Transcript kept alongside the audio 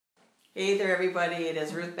Hey there, everybody. It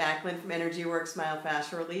is Ruth Backlund from Energy Works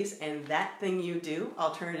Myofascial Release and That Thing You Do,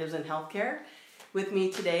 Alternatives in Healthcare. With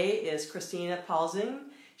me today is Christina Paulzing.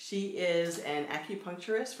 She is an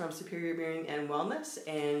acupuncturist from Superior Bearing and Wellness,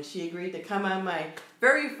 and she agreed to come on my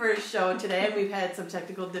very first show today. And we've had some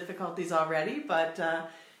technical difficulties already, but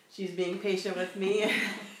she's being patient with me.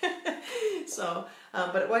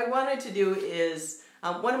 But what I wanted to do is,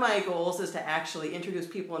 one of my goals is to actually introduce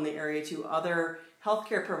people in the area to other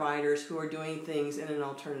healthcare providers who are doing things in an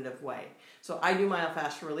alternative way. So I do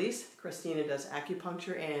myofascial release, Christina does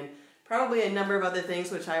acupuncture, and probably a number of other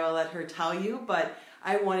things which I will let her tell you, but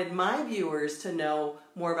I wanted my viewers to know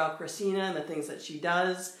more about Christina and the things that she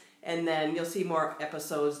does, and then you'll see more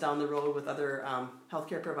episodes down the road with other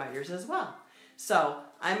healthcare providers as well. So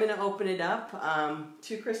I'm going to open it up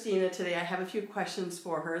to Christina today. I have a few questions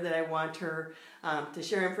for her that I want her to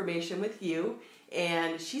share information with you.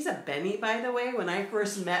 And she's a Benny, by the way, when I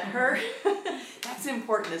first met her. That's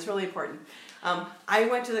important. It's really important. I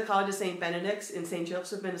went to the College of St. Benedict's in St.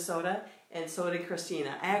 Joseph, Minnesota, and so did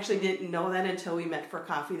Christina. I actually didn't know that until we met for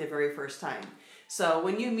coffee the very first time. So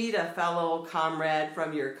when you meet a fellow comrade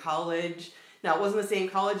from your college, now it wasn't the same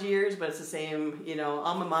college years, but it's the same,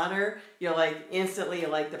 alma mater, you're like, instantly you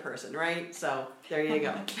like the person, right? So there you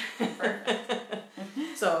go.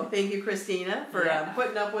 So thank you, Christina, for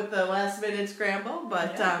putting up with the last minute scramble.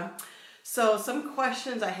 But so some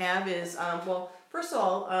questions I have is, first of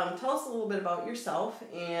all, tell us a little bit about yourself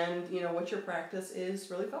and what your practice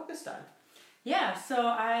is really focused on. Yeah, so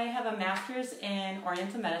I have a master's in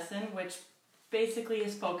Oriental Medicine, which basically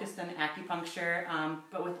is focused on acupuncture,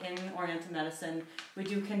 but within Oriental Medicine, we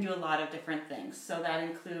can do a lot of different things. So that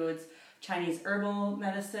includes Chinese herbal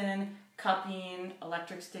medicine, cupping,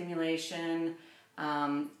 electric stimulation,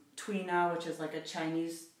 Tuina, which is like a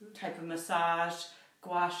Chinese type of massage,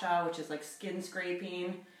 gua sha, which is like skin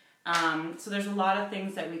scraping. So there's a lot of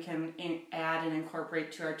things that we can add and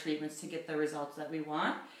incorporate to our treatments to get the results that we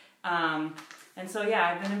want. And so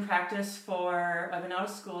I've been in practice I've been out of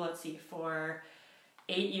school, for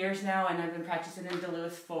 8 years now, and I've been practicing in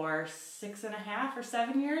Duluth for 6.5 or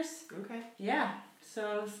 7 years. Okay. Yeah,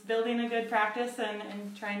 so building a good practice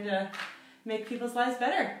and trying to make people's lives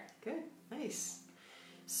better. Good, nice.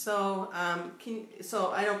 So,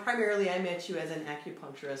 I know primarily I met you as an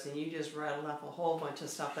acupuncturist, and you just rattled off a whole bunch of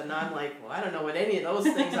stuff, and I'm like, well, I don't know what any of those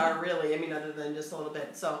things are really. I mean, other than just a little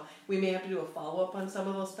bit. So we may have to do a follow-up on some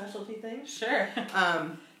of those specialty things. Sure.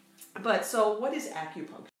 But so what is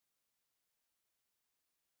acupuncture?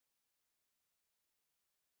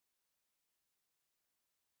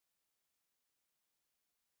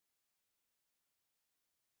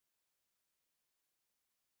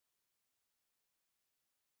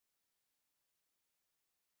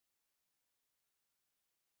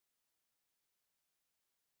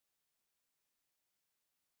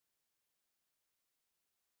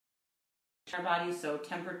 Our body, so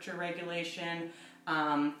temperature regulation,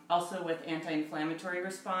 also with anti-inflammatory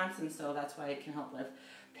response, and so that's why it can help with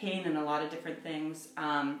pain and a lot of different things.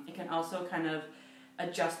 It can also kind of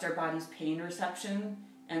adjust our body's pain reception,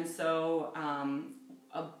 and so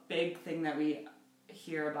a big thing that we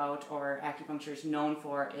hear about or acupuncture is known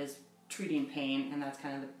for is treating pain, and that's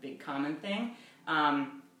kind of the big common thing.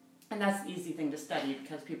 And that's the easy thing to study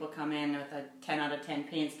because people come in with a 10 out of 10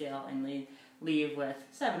 pain scale and leave with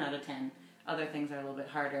 7 out of 10. Other things are a little bit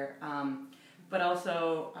harder. But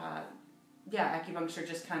also, acupuncture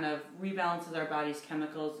just kind of rebalances our body's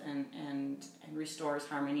chemicals and restores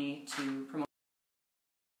harmony to promote.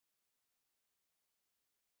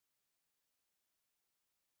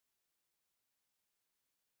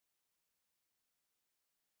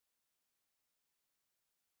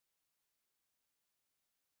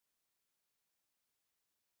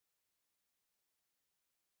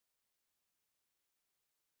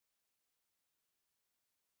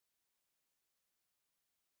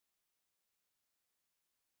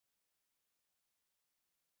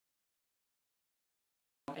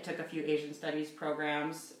 I took a few Asian studies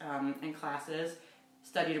programs and classes,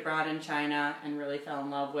 studied abroad in China, and really fell in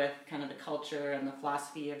love with kind of the culture and the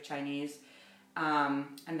philosophy of Chinese. And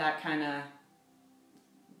that kind of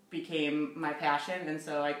became my passion. And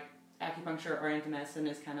so acupuncture Oriental Medicine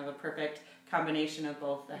is kind of a perfect combination of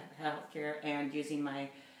both the healthcare and using my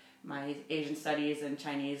Asian studies and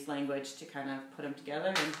Chinese language to kind of put them together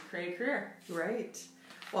and create a career. Right.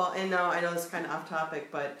 Well, and now I know this is kind of off topic,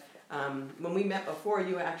 but when we met before,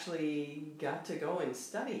 you actually got to go and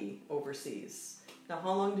study overseas. Now,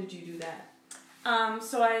 how long did you do that?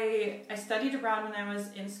 So I studied abroad when I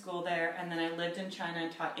was in school there, and then I lived in China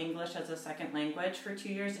and taught English as a second language for 2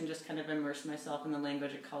 years and just kind of immersed myself in the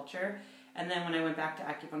language and culture. And then when I went back to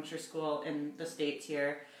acupuncture school in the States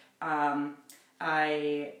here,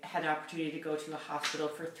 I had an opportunity to go to a hospital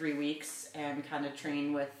for 3 weeks and kind of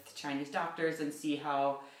train with Chinese doctors and see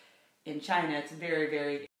how in China it's very,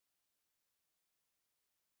 very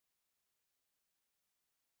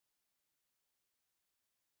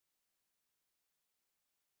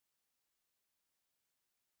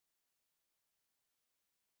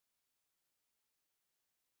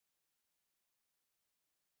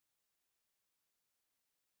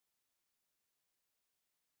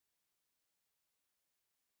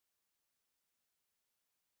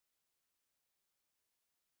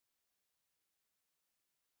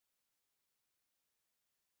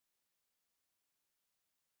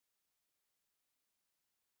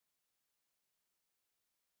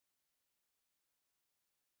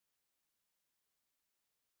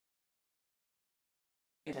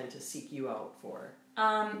tend to seek you out for?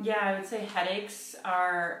 Yeah, I would say headaches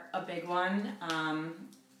are a big one.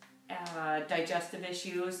 Digestive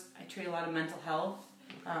issues. I treat a lot of mental health,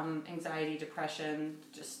 anxiety, depression,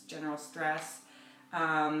 just general stress.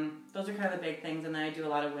 Those are kind of the big things, and then I do a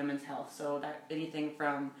lot of women's health. So that anything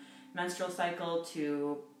from menstrual cycle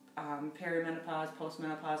to perimenopause,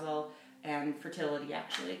 postmenopausal, and fertility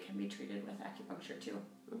actually can be treated with acupuncture too.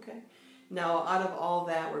 Okay. Now, out of all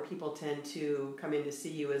that, where people tend to come in to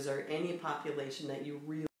see you, is there any population that you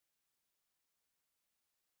really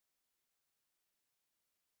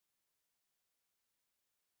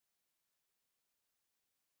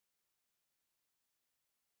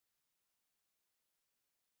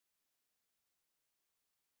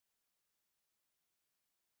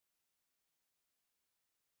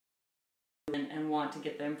and want to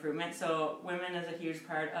get the improvement? So women is a huge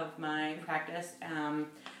part of my practice,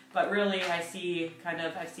 but really I've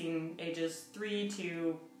seen ages 3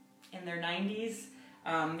 to in their 90s,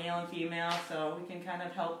 male and female, so we can kind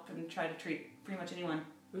of help and try to treat pretty much anyone.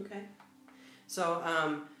 Okay. So,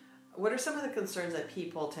 what are some of the concerns that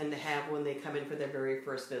people tend to have when they come in for their very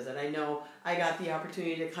first visit? I know I got the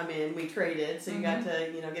opportunity to come in. We traded, so you got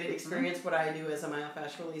to get to experience what I do as a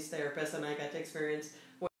myofascial release therapist, and I got to experience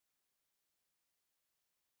what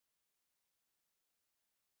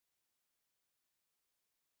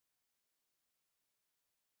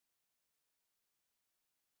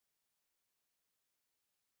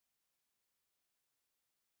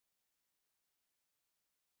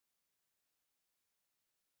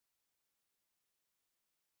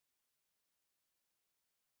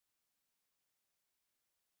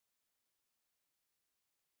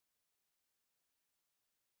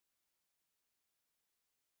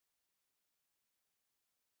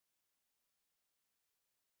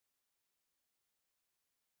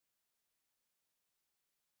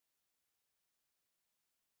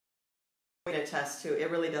I'm going to attest to. It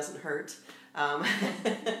really doesn't hurt.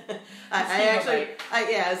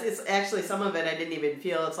 It's actually some of it I didn't even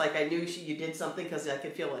feel. It's like I knew you did something because I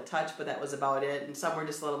could feel a touch, but that was about it. And some were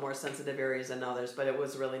just a little more sensitive areas than others, but it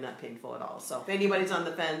was really not painful at all. So if anybody's on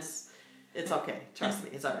the fence, it's okay. Trust me,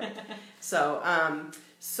 it's all right.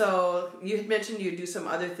 So you had mentioned you do some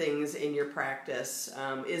other things in your practice.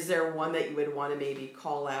 Is there one that you would want to maybe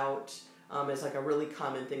call out as like a really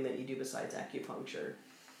common thing that you do besides acupuncture?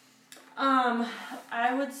 I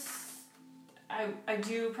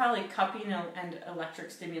do probably cupping and electric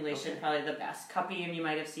stimulation, probably the best. Cupping you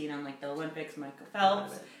might have seen on like the Olympics, Michael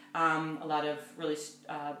Phelps. A lot of really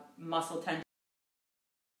muscle tension.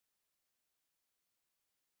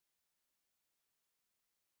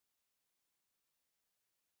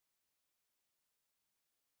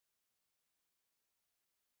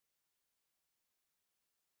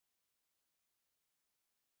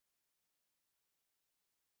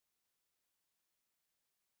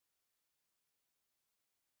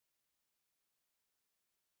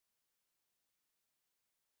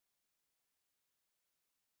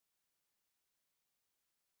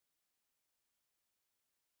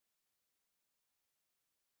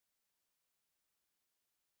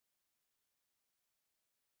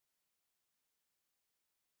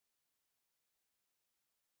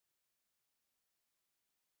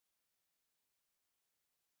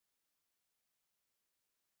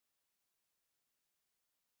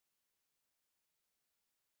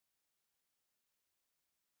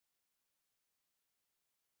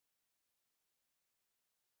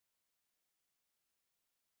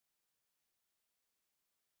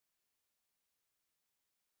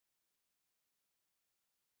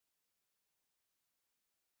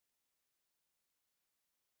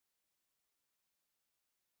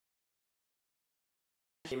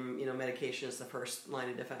 Medication is the first line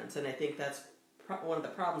of defense, and I think that's one of the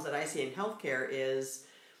problems that I see in healthcare is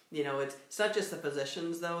It's not just the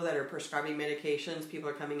physicians, though, that are prescribing medications. People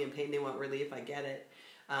are coming in pain, they want relief, I get it.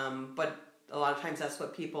 But a lot of times that's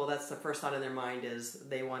the first thought in their mind is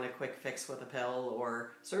they want a quick fix with a pill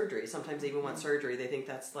or surgery. Sometimes they even want surgery. They think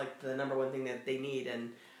that's like the number one thing that they need,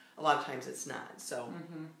 and a lot of times it's not. So,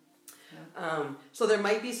 so there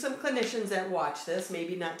might be some clinicians that watch this.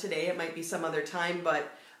 Maybe not today. It might be some other time.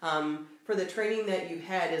 But for the training that you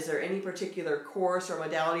had, is there any particular course or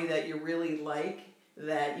modality that you really like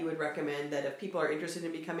that you would recommend that if people are interested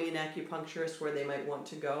in becoming an acupuncturist, where they might want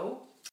to go?